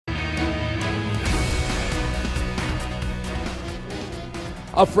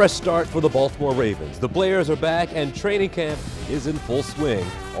A fresh start for the Baltimore Ravens. The players are back and training camp is in full swing.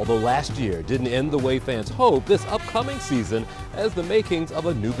 Although last year didn't end the way fans hoped, this upcoming season has the makings of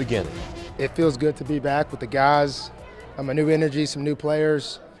a new beginning. It feels good to be back with the guys. A new energy, some new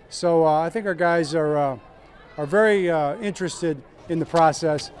players. So I think our guys are very interested in the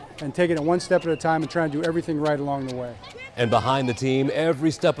process and taking it one step at a time and trying to do everything right along the way. And behind the team,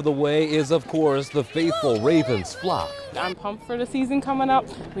 every step of the way is, of course, the faithful Ravens flock. I'm pumped for the season coming up.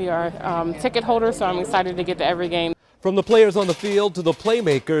 We are ticket holders, so I'm excited to get to every game. From the players on the field to the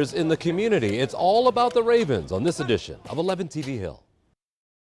playmakers in the community, it's all about the Ravens on this edition of 11 TV Hill.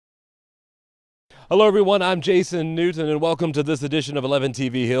 Hello everyone, I'm Jason Newton and welcome to this edition of 11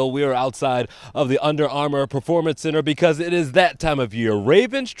 TV Hill. We are outside of the Under Armour Performance Center because it is that time of year.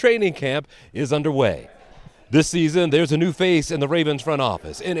 Ravens training camp is underway. This season, there's a new face in the Ravens front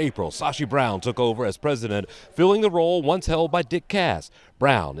office. In April, Sashi Brown took over as president, filling the role once held by Dick Cass.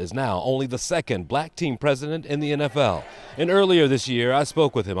 Brown is now only the second black team president in the NFL. And earlier this year, I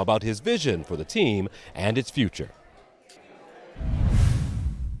spoke with him about his vision for the team and its future.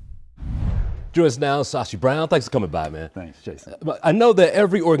 Join us now, Sashi Brown. Thanks for coming by, man. Thanks, Jason. I know that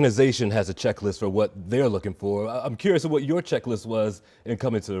every organization has a checklist for what they're looking for. I'm curious of what your checklist was in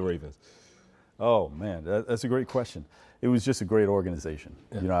coming to the Ravens. Oh, man, that's a great question. It was just a great organization.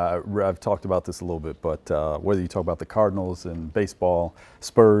 Yeah. You know, I've talked about this a little bit, but whether you talk about the Cardinals and baseball,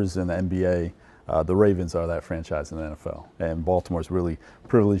 Spurs and the NBA, the Ravens are that franchise in the NFL. And Baltimore's really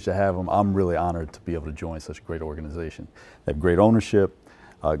privileged to have them. I'm really honored to be able to join such a great organization. They have great ownership.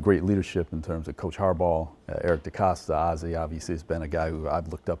 Great leadership in terms of Coach Harbaugh, Eric DeCosta, Ozzie obviously has been a guy who I've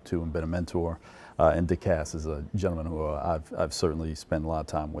looked up to and been a mentor, and Dick Cass is a gentleman who I've certainly spent a lot of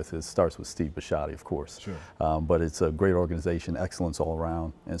time with. It starts with Steve Bisciotti, of course. Sure. But it's a great organization, excellence all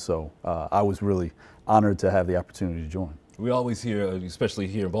around, and so I was really honored to have the opportunity to join. We always hear, especially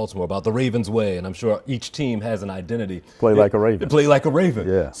here in Baltimore, about the Ravens way, and I'm sure each team has an identity. Play like a Raven. Play like a Raven.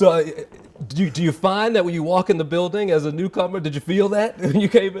 Yeah. So do you find that when you walk in the building as a newcomer, did you feel that when you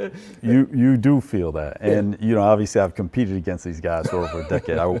came in? You do feel that. And, you know, obviously I've competed against these guys for over a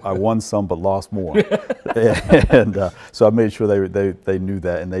decade. I won some but lost more. And so I made sure they knew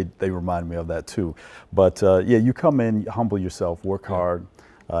that, and they reminded me of that too. But, yeah, you come in, humble yourself, work hard,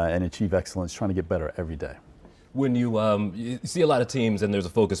 and achieve excellence, trying to get better every day. When you see a lot of teams and there's a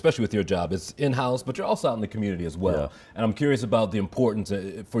focus, especially with your job, it's in-house, but you're also out in the community as well. Yeah. And I'm curious about the importance,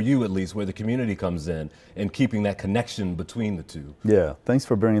 for you at least, where the community comes in and keeping that connection between the two. Yeah, thanks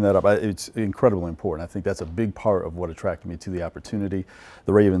for bringing that up. It's incredibly important. I think that's a big part of what attracted me to the opportunity.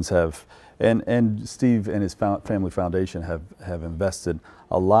 The Ravens have, and Steve and his family foundation have invested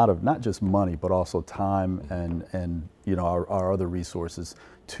a lot of not just money, but also time and you know, our other resources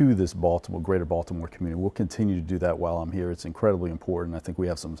to this greater Baltimore community. We'll continue to do that while I'm here. It's incredibly important. I think we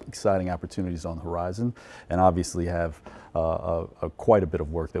have some exciting opportunities on the horizon, and obviously have quite a bit of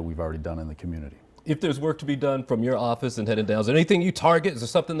work that we've already done in the community. If there's work to be done from your office and heading down, is there anything you target? Is there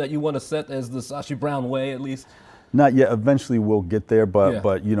something that you want to set as the Sashi Brown way, at least? Not yet. Eventually we'll get there, but yeah.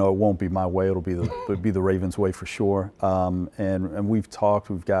 But you know, it won't be my way. It'll be the Ravens way for sure. And we've talked.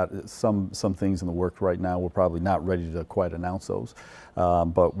 We've got some things in the works right now. We're probably not ready to quite announce those,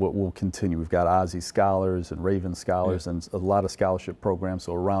 but we'll continue. We've got Ozzie scholars and Ravens scholars, yeah, and a lot of scholarship programs.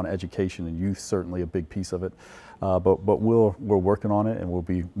 So around education and youth, certainly a big piece of it. But we're working on it, and we'll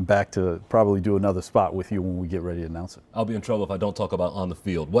be back to probably do another spot with you when we get ready to announce it. I'll be in trouble if I don't talk about on the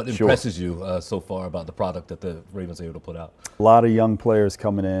field. What impresses you so far about the product that the Ravens are able to put out? A lot of young players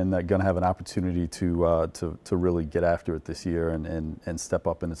coming in that are going to have an opportunity to really get after it this year and step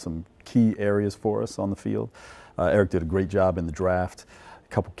up into some key areas for us on the field. Eric did a great job in the draft. A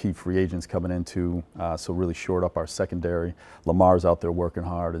couple key free agents coming in too, so really shored up our secondary. Lamar's out there working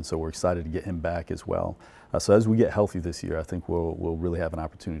hard, and so we're excited to get him back as well. So as we get healthy this year, I think we'll really have an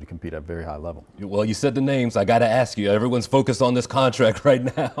opportunity to compete at a very high level. Well, you said the names. I got to ask you. Everyone's focused on this contract right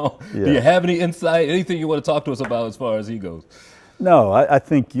now. Yeah. Do you have any insight, anything you want to talk to us about as far as he goes? No, I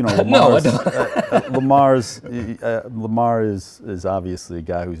think, you know, Lamar is obviously a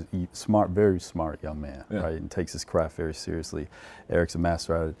guy who's smart, very smart young man, yeah, right, and takes his craft very seriously. Eric's a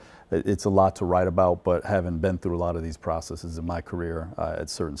master at it. It's a lot to write about, but having been through a lot of these processes in my career at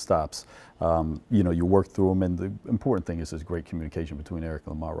certain stops, you know, you work through them, and the important thing is there's great communication between Eric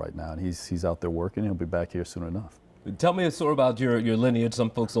and Lamar right now, and he's out there working. He'll be back here soon enough. Tell me sort of about your lineage.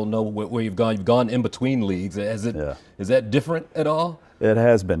 Some folks don't know where you've gone. You've gone in between leagues. Is that different at all? It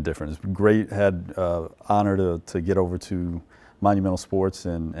has been different. It's been great. Had honor to get over to Monumental Sports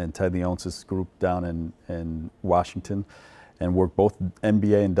and Ted Leonsis group down in Washington. and work both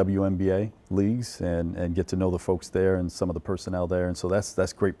NBA and WNBA leagues and get to know the folks there and some of the personnel there. And so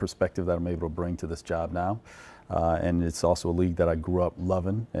that's great perspective that I'm able to bring to this job now. And it's also a league that I grew up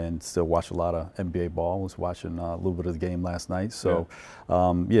loving and still watch a lot of NBA ball. Was watching a little bit of the game last night. So,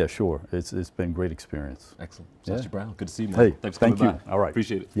 yeah, sure. It's been a great experience. Excellent. Yeah. Sashi Brown, good to see you, man. Hey, Thanks for coming thank you. by. All right.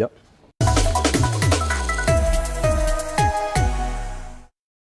 Appreciate it. Yep.